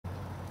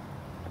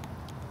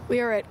We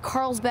are at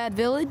Carlsbad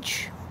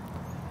Village,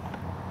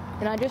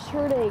 and I just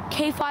heard a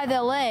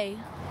K5LA,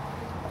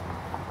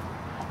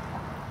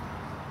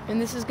 and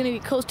this is going to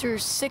be coaster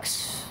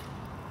 6,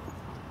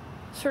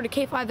 sort of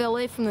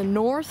K5LA from the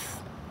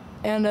north,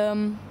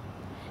 and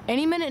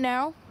any minute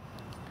now,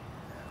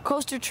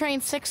 coaster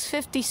train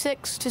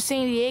 656 to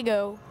San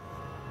Diego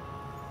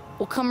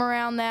will come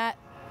around that.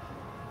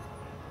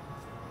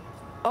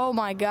 Oh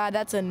my God,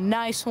 that's a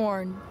nice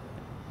horn.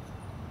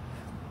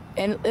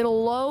 And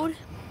it'll load.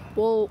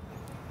 Well,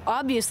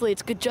 obviously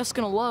it's just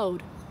gonna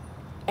load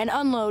and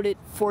unload at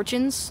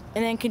Fortunes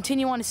and then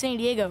continue on to San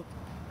Diego.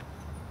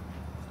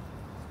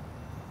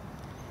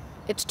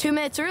 It's 2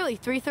 minutes early,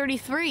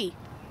 3:33.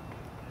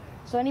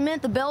 So any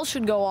minute the bell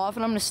should go off,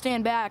 and I'm gonna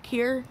stand back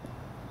here.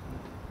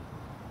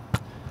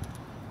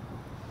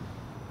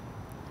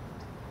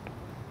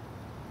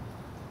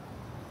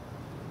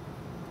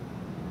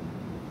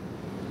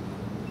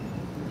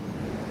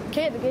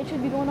 Okay, the gate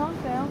should be going off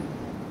now.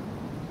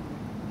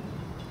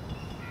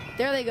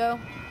 There they go.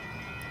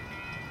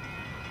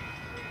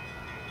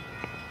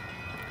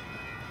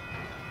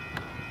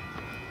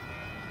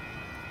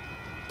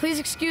 Please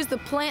excuse the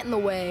plant in the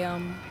way.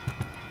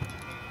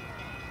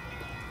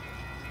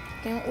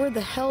 Damn it, where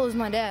the hell is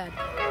my dad?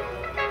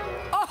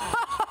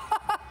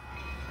 Oh!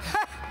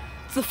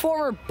 It's the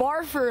former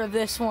barfer of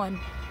this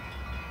one.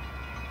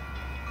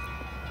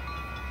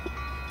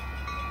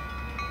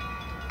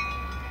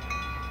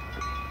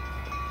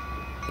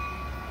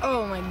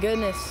 Oh my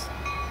goodness.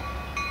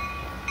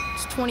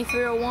 It's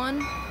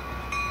 2301.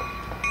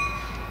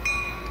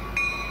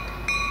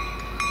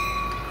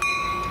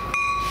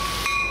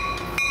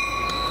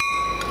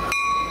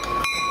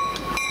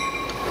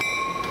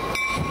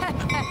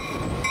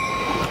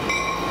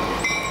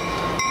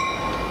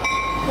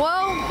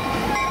 Well,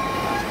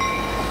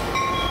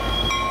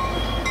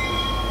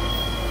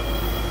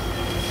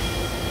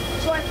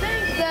 so I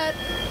think that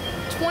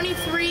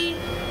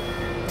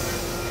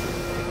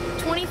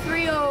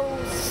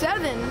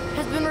 2307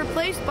 has been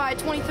replaced by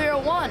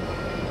 2301.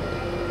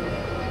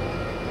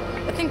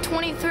 I think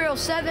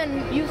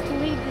 2307 used to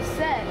lead the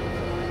set.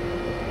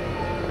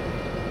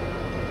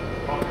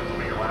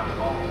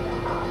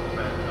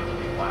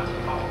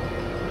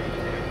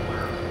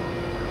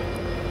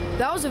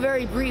 That was a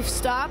very brief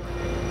stop.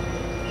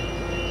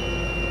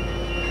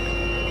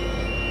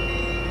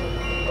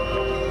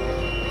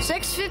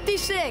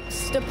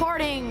 (6:56)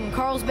 departing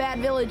Carlsbad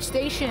Village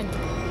Station.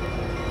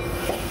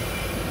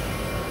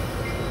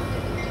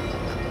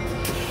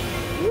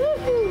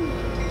 Woohoo!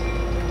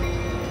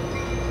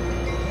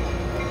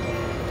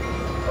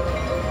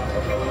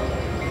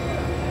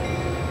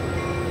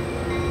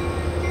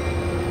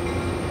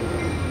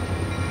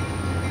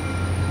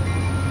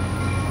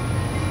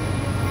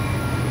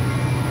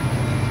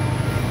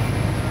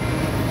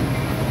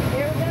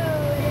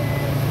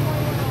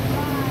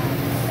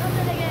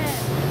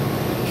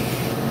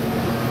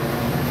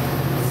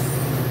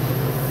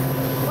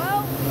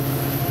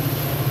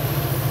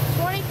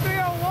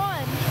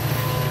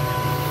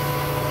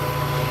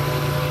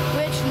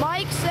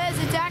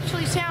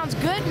 Sounds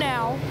good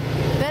now,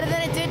 better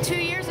than it did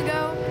 2 years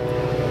ago.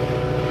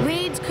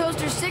 Leads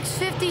coaster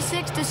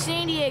 656 to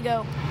San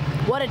Diego.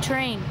 What a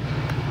train.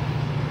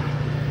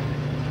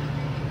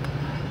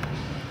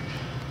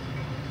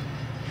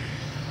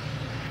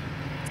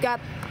 It's got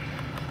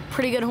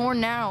pretty good horn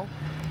now.